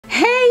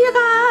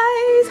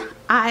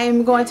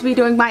I'm going to be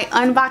doing my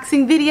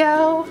unboxing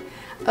video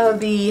of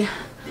the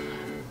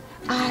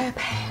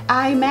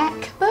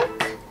Imac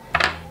book,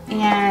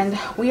 and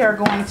we are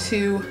going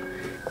to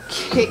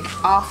kick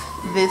off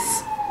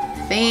this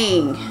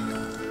thing.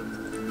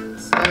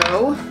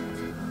 So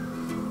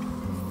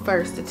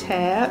first a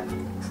tab.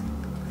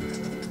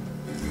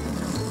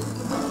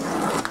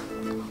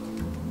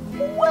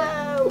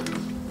 Whoa!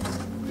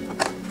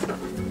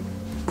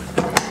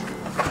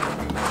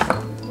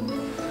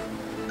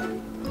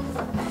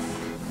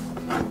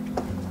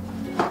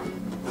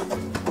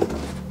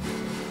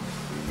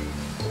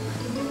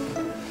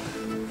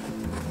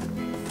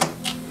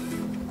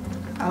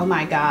 Oh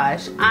my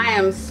gosh, I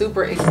am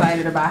super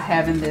excited about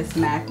having this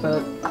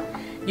MacBook.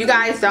 You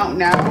guys don't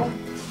know.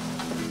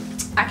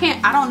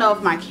 I don't know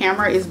if my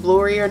camera is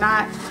blurry or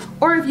not,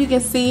 or if you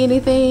can see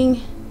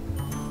anything.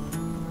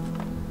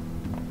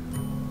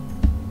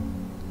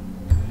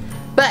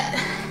 But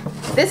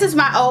this is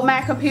my old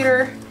Mac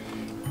computer.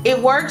 It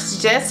works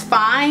just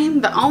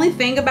fine. The only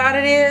thing about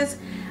it is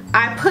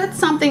I put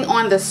something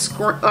on the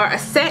screen, or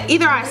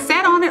either I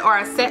sat on it or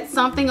I set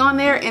something on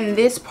there, and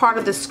this part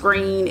of the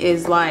screen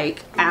is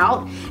like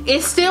out.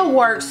 It still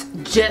works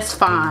just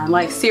fine.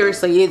 Like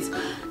seriously, it's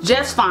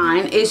just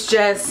fine. It's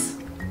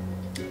just,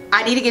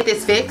 I need to get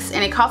this fixed,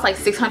 and it costs like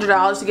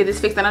 $600 to get this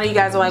fixed. I know you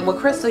guys are like, well,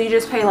 Crystal, you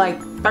just paid like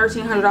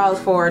 $1,300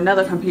 for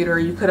another computer.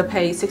 You could have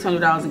paid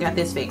 $600 and got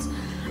this fixed.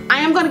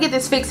 I am going to get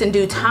this fixed in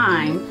due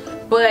time,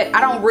 but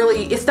I don't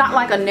really, it's not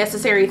like a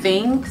necessary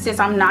thing since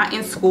I'm not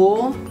in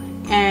school.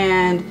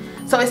 And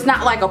so it's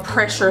not like a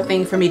pressure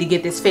thing for me to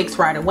get this fixed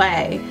right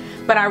away.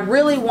 But I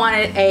really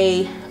wanted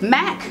a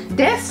Mac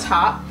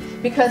desktop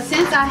because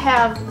since I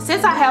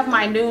have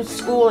my new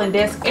school and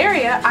desk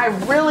area, I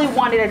really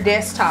wanted a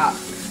desktop.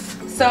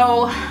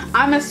 So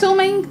I'm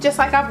assuming, just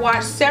like I've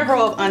watched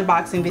several of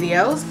unboxing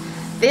videos,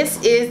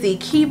 this is the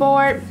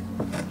keyboard.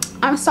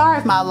 I'm sorry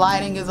if my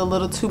lighting is a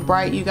little too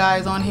bright, you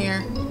guys, on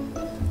here.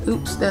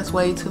 Oops, that's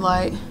way too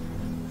light.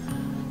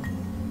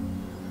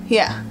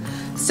 Yeah.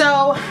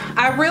 So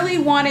I really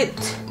wanted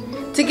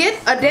to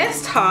get a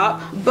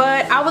desktop,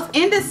 but I was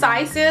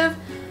indecisive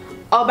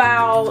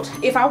about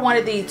if I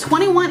wanted the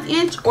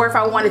 21-inch or if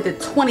I wanted the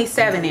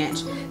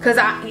 27-inch, because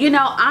I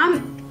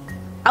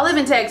live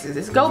in Texas.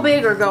 It's go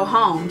big or go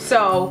home.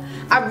 So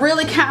I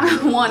really kind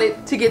of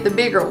wanted to get the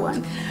bigger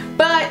one,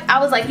 but I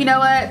was like, you know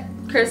what,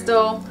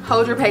 Crystal,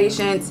 hold your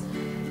patience,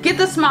 get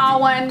the small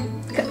one.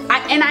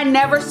 And I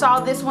never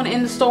saw this one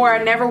in the store.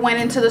 I never went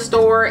into the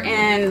store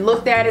and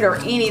looked at it or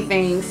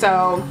anything.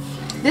 So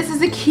this is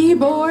the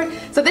keyboard.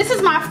 So this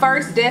is my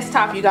first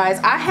desktop, you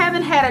guys. I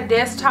haven't had a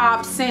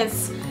desktop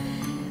since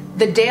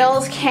the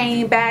Dells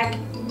came back.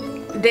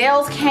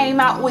 Dells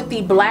came out with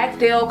the black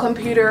Dell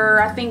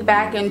computer, I think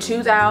back in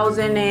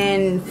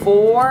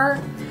 2004.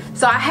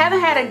 So I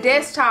haven't had a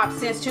desktop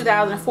since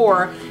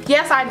 2004.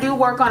 Yes, I do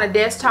work on a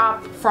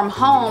desktop from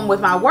home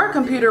with my work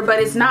computer, but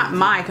it's not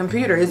my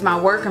computer, it's my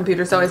work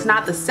computer, so it's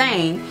not the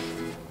same.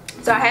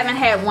 So I haven't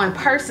had one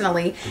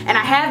personally, and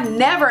I have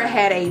never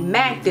had a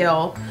Mac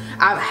Dell.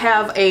 I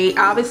have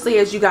obviously,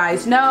 as you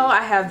guys know,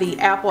 I have the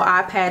Apple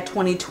iPad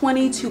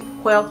 2020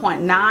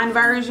 12.9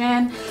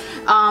 version,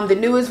 the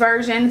newest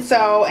version.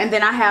 So, and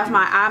then I have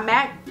my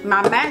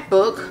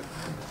MacBook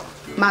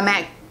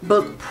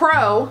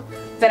Pro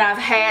that I've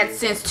had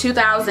since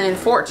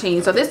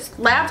 2014. So this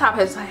laptop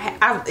it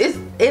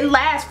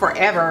lasts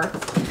forever.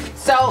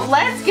 So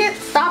let's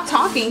stop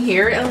talking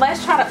here and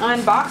let's try to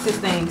unbox this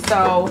thing.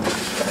 So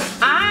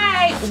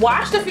I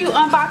watched a few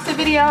unboxing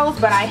videos,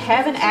 but I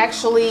haven't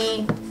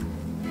actually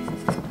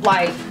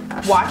like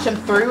watched them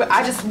through.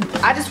 I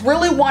just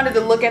really wanted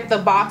to look at the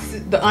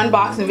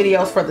unboxing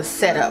videos for the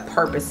setup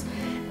purpose.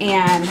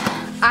 And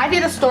I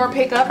did a store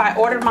pickup. I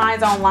ordered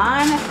mine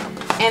online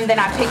and then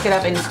I picked it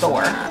up in the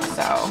store.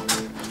 So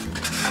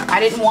I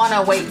didn't want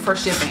to wait for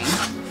shipping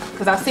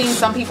because I've seen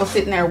some people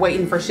sitting there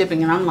waiting for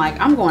shipping, and I'm like,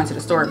 I'm going to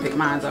the store to pick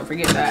mine up,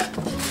 forget that.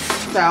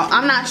 So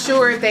I'm not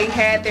sure if they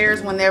had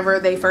theirs whenever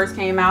they first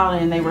came out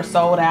and they were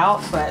sold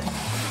out, but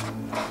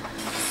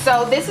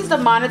so this is the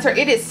monitor.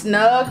 It is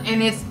snug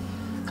and it's,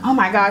 oh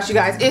my gosh, you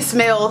guys, it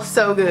smells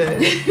so good.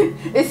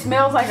 It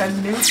smells like a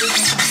new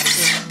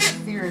freaking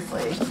computer,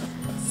 seriously.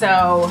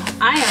 So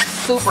I am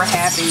super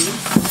happy.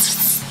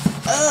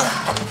 Ugh.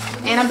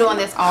 And I'm doing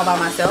this all by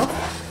myself.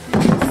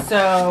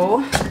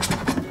 So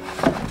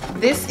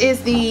this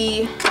is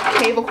the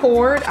cable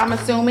cord, I'm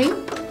assuming.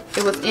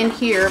 It was in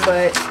here,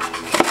 but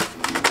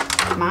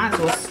mine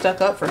was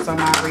stuck up for some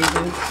odd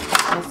reason.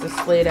 Must have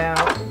slid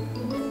out.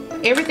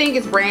 Everything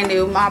is brand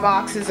new. My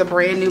box is a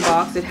brand new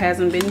box. It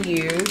hasn't been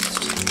used.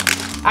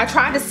 I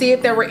tried to see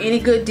if there were any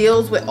good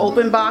deals with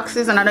open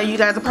boxes, and I know you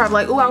guys are probably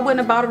like, oh, I wouldn't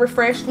have bought a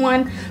refreshed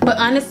one. But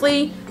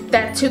honestly,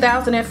 that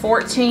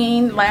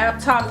 2014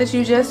 laptop that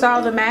you just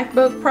saw, the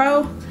MacBook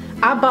Pro,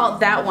 I bought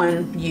that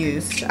one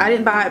used. I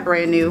didn't buy it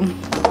brand new.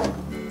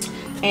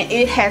 And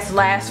it has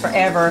lasted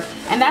forever.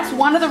 And that's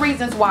one of the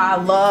reasons why I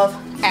love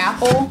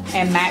Apple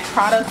and Mac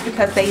products,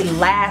 because they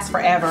last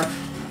forever.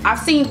 I've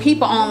seen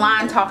people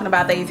online talking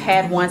about they've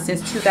had one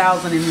since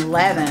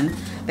 2011.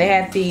 They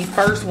had the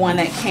first one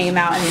that came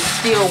out and it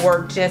still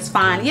worked just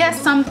fine. Yes,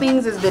 some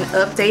things has been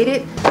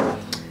updated.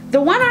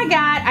 The one I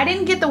got, I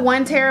didn't get the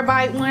 1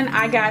 terabyte one.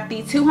 I got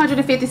the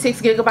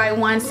 256 gigabyte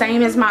one,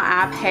 same as my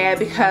iPad,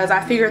 because I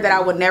figured that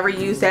I would never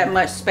use that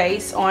much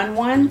space on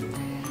one.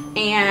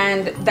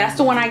 And that's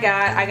the one I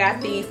got. I got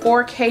the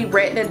 4K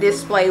Retina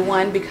display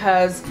one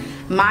because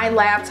my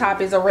laptop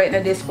is a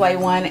Retina display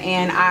one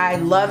and I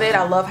love it.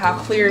 I love how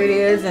clear it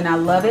is and I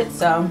love it.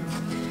 So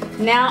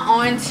now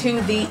on to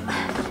the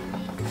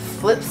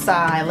flip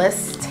side.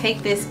 Let's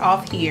take this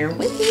off here.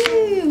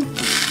 Woohoo!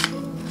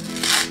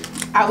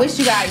 I wish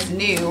you guys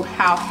knew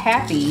how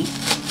happy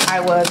I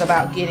was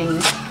about getting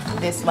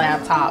this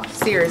laptop.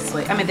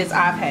 Seriously. I mean, this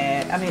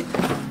iPad. I mean,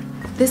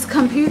 this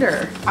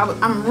computer.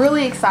 I'm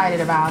really excited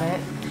about it.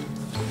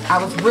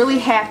 I was really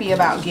happy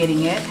about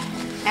getting it.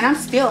 And I'm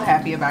still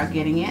happy about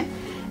getting it.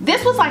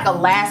 This was like a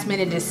last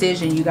minute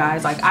decision, you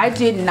guys. Like, I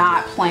did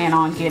not plan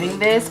on getting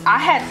this. I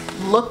had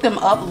looked them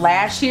up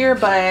last year,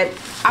 but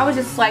I was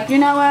just like, you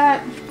know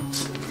what?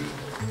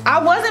 I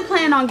wasn't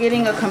planning on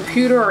getting a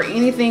computer or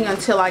anything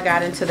until I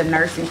got into the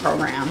nursing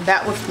program.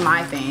 That was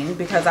my thing,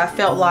 because I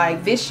felt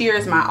like this year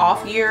is my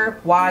off year.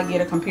 Why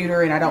get a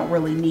computer and I don't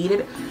really need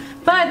it?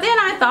 But then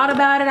I thought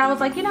about it. I was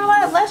like, you know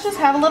what? Let's just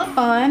have a little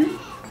fun.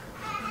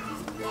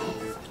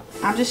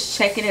 I'm just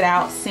checking it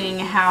out, seeing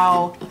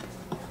how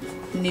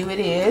new it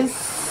is.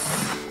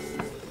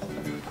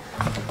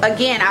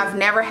 Again, I've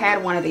never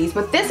had one of these,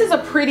 but this is a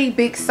pretty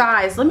big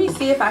size. Let me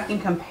see if I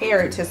can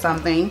compare it to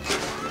something.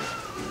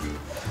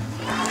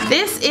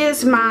 This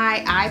is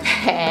my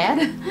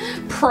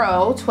iPad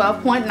Pro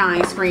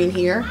 12.9 screen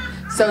here.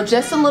 So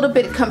just a little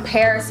bit of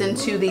comparison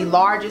to the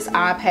largest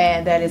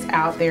iPad that is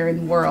out there in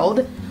the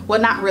world. Well,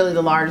 not really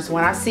the largest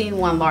one. I've seen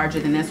one larger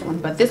than this one,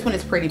 but this one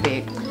is pretty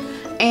big.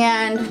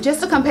 And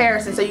just a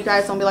comparison so you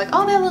guys don't be like,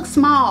 oh, that looks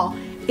small.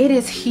 It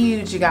is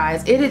huge, you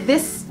guys.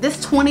 This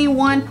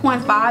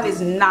 21.5 is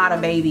not a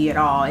baby at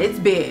all. It's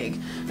big.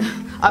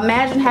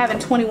 Imagine having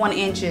 21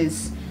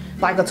 inches,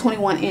 like a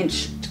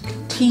 21-inch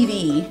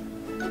TV,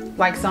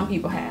 like some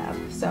people have.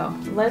 So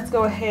let's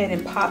go ahead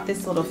and pop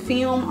this little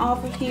film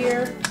off of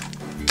here.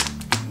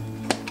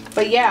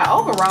 But yeah,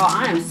 overall,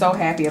 I am so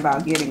happy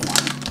about getting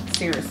one.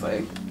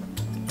 Seriously.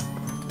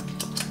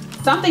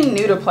 Something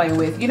new to play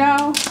with, you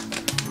know?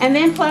 And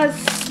then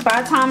plus,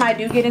 by the time I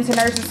do get into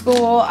nursing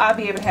school, I'll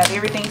be able to have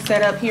everything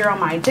set up here on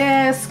my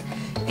desk.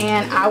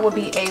 And I will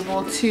be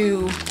able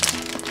to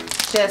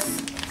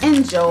just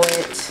enjoy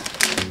it.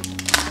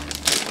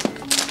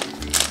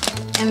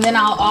 And then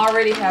I'll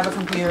already have a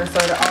computer, so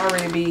it'll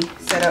already be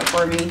set up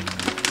for me.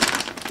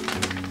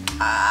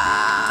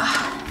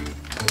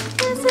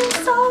 This is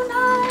so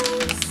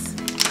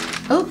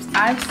nice. Oops,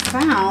 I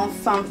found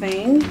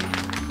something.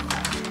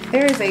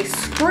 There is a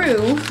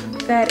screw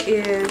that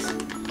is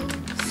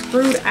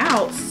screwed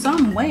out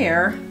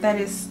somewhere that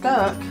is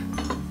stuck,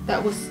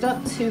 that was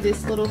stuck to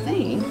this little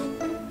thing.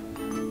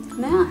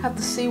 Now I have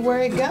to see where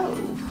it goes,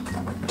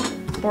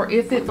 or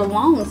if it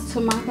belongs to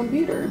my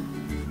computer.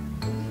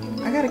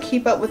 I gotta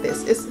keep up with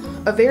this. It's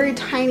a very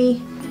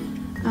tiny,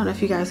 I don't know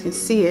if you guys can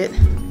see it.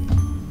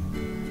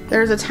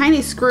 There's a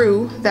tiny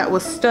screw that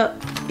was stuck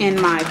in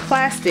my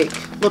plastic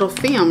little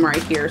film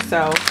right here.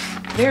 So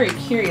very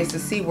curious to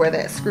see where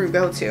that screw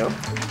go to.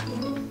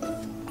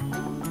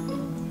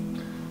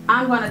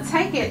 I'm gonna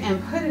take it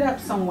and put it up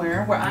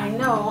somewhere where I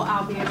know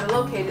I'll be able to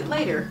locate it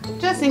later.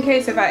 Just in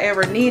case if I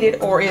ever need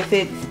it or if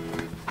it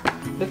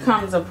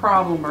becomes a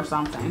problem or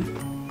something.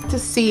 To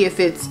see if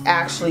it's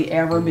actually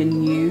ever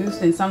been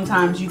used, and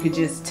sometimes you could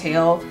just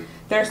tell.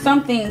 There's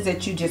some things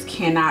that you just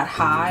cannot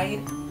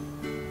hide.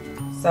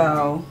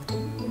 So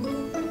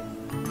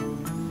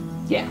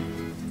yeah,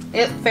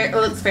 it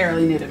looks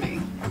fairly new to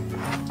me.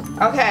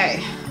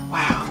 Okay,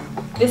 wow,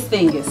 this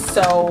thing is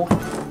so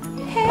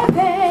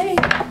heavy.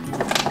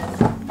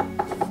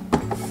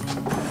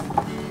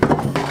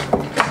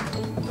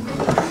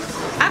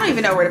 I don't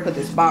even know where to put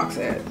this box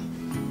at.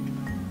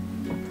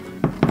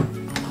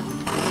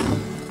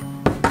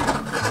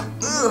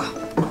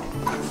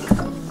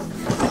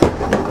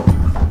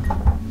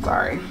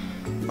 Sorry,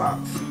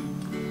 box.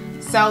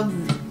 So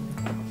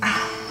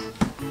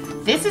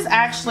this is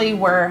actually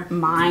where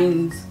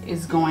mine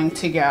is going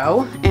to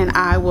go, and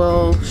I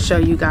will show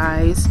you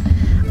guys.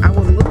 I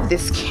will move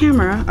this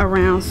camera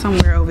around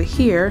somewhere over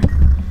here.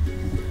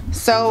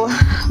 So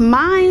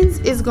mine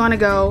is going to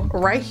go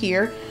right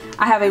here.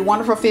 I have a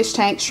wonderful fish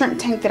tank, shrimp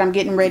tank that I'm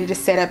getting ready to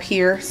set up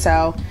here.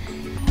 So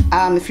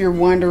if you're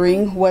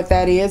wondering what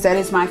that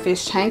is my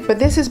fish tank. But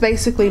this is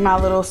basically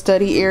my little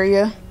study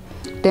area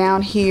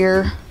down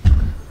here,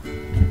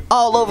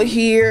 all over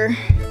here.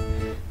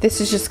 This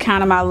is just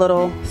kind of my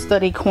little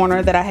study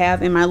corner that I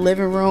have in my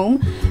living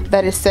room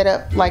that is set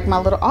up like my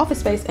little office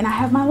space. And I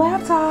have my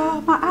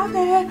laptop, my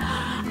iPad.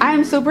 I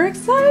am super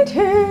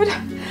excited.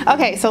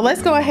 Okay, so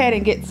let's go ahead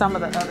and get some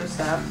of the other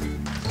stuff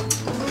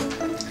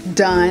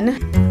done.